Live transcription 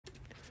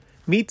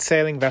Meet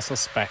sailing vessel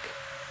Speck.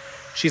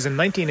 She's a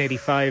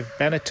 1985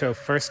 Beneteau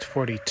First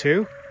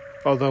 42,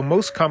 although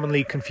most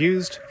commonly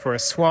confused for a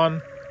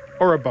Swan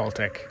or a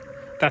Baltic.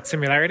 That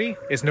similarity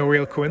is no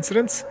real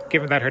coincidence,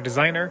 given that her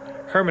designer,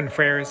 Germán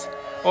Frers,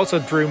 also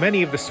drew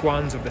many of the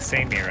swans of the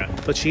same era.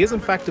 But she is in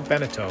fact a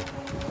Beneteau,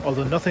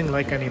 although nothing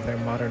like any of their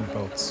modern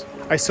boats.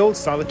 I sold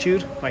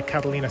Solitude, my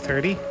Catalina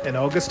 30, in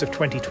August of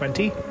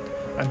 2020,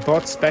 and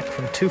bought Speck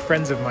from two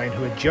friends of mine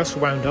who had just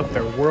wound up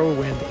their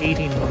whirlwind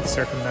 18-month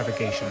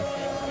circumnavigation.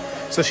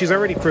 So she's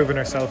already proven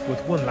herself with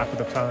one lap of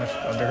the planet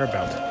under her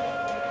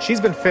belt.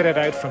 She's been fitted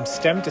out from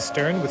stem to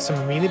stern with some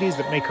amenities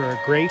that make her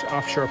a great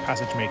offshore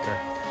passage maker,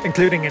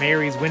 including an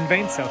Aries wind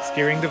vane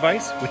self-steering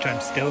device, which I'm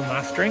still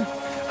mastering,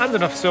 and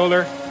enough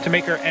solar to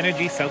make her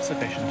energy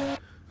self-sufficient.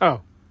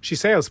 Oh, she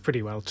sails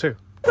pretty well too.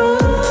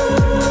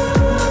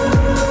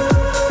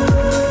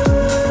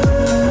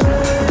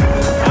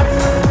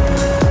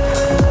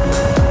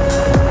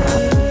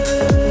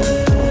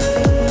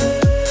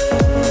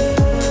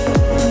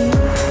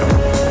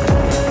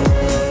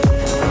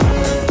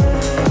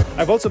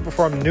 I've also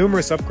performed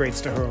numerous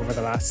upgrades to her over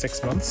the last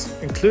 6 months,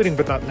 including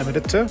but not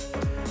limited to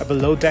a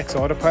below-decks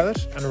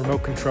autopilot and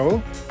remote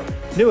control,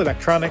 new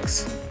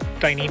electronics,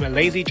 Dyneema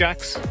lazy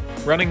jacks,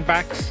 running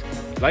backs,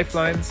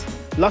 lifelines,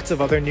 lots of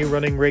other new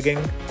running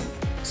rigging,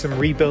 some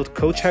rebuilt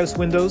coach house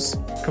windows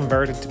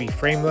converted to be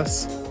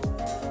frameless,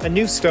 a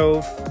new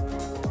stove,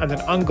 and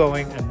an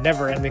ongoing and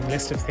never-ending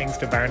list of things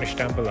to varnish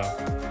down below.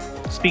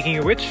 Speaking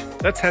of which,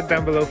 let's head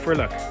down below for a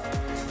look.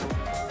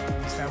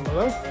 It's down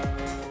below.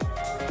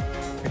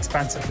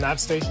 Expansive nav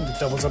station that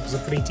doubles up as a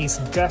pretty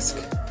decent desk.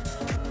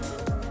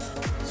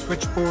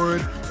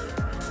 Switchboard,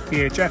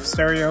 VHF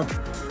stereo,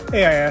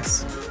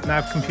 AIS,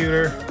 nav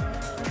computer.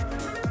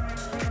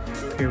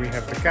 Here we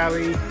have the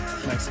galley,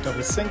 nice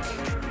double sink.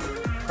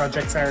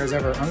 Projects are as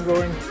ever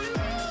ongoing.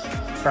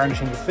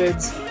 Varnishing the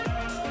fids.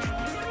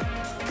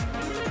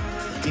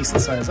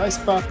 Decent sized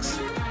icebox.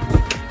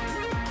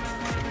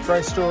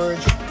 Dry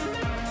storage.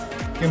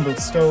 Gimbal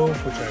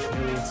stove, which I've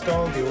newly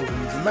installed. The old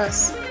one is a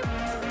mess.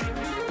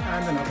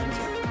 And an oven as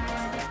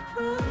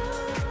well.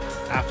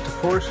 Aft to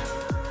port,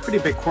 pretty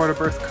big quarter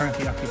berth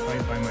currently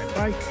occupied by my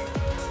bike.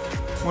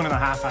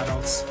 1.5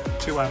 adults,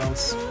 2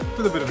 adults,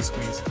 with a bit of a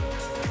squeeze.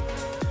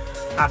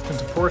 Aft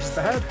into port is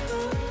the head.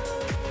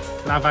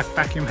 Lavac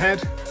vacuum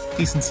head,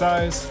 decent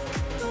size.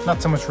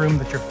 Not so much room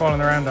that you're falling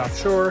around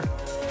offshore.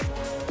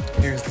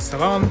 Here's the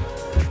salon.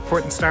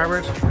 Port and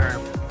starboard are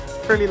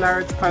fairly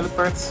large pilot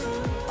berths.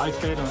 I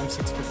fit and I'm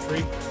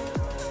 6'3".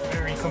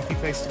 Very comfy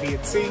place to be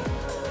at sea.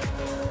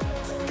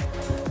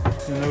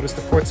 You'll notice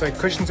the portside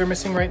cushions are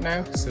missing right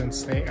now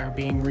since they are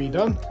being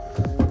redone.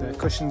 The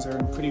cushions are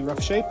in pretty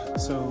rough shape,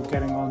 so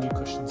getting all new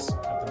cushions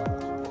at the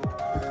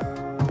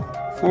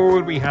moment.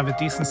 Forward we have a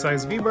decent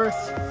sized V-berth.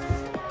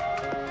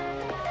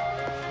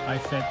 I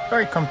fit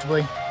very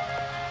comfortably.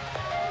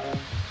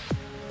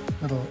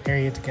 Little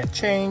area to get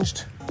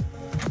changed.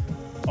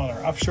 All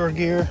our offshore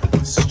gear,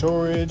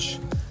 storage,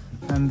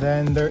 and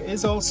then there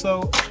is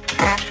also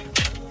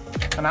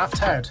an aft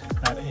head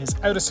that is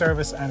out of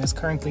service and is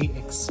currently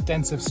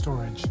extensive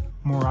storage.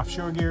 More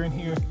offshore gear in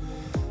here,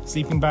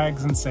 sleeping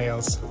bags and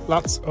sails.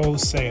 Lots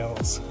of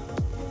sails.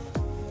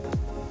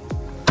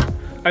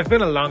 I've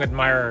been a long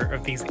admirer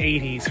of these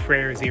 80s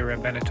Frers era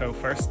Beneteau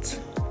Firsts,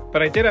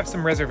 but I did have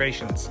some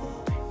reservations.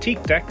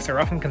 Teak decks are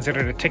often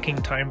considered a ticking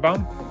time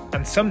bomb,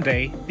 and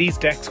someday these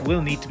decks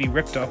will need to be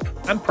ripped up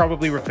and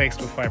probably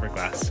replaced with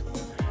fiberglass.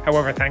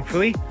 However,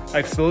 thankfully,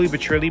 I've slowly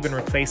but surely been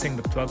replacing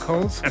the plug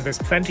holes, and there's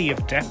plenty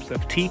of depth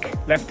of teak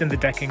left in the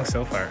decking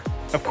so far.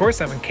 Of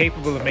course, I'm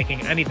incapable of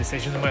making any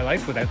decision in my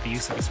life without the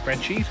use of a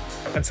spreadsheet,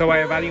 and so I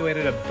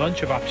evaluated a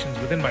bunch of options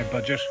within my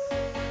budget,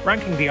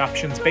 ranking the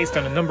options based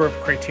on a number of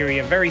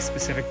criteria very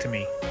specific to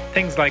me.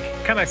 Things like,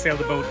 can I sail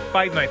the boat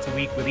 5 nights a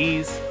week with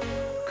ease?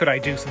 Could I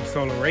do some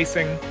solo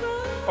racing?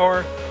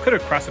 Or could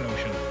it cross an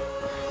ocean?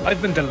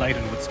 I've been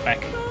delighted with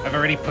Speck. I've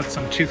already put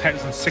some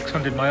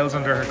 2,600 miles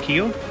under her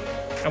keel,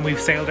 and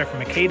we've sailed her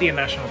from Acadia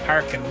National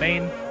Park in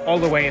Maine all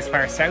the way as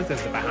far south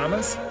as the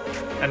Bahamas,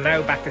 and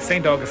now back to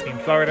St. Augustine,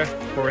 Florida,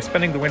 where we're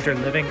spending the winter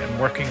living and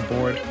working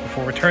aboard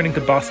before returning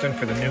to Boston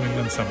for the New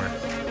England summer.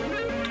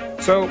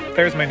 So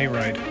there's my new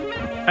ride.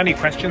 Any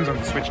questions on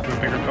the switch to a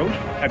bigger boat,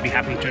 I'd be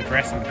happy to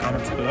address in the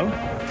comments below.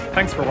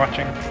 Thanks for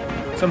watching.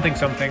 Something,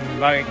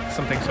 like,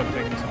 something,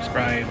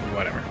 subscribe,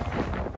 whatever.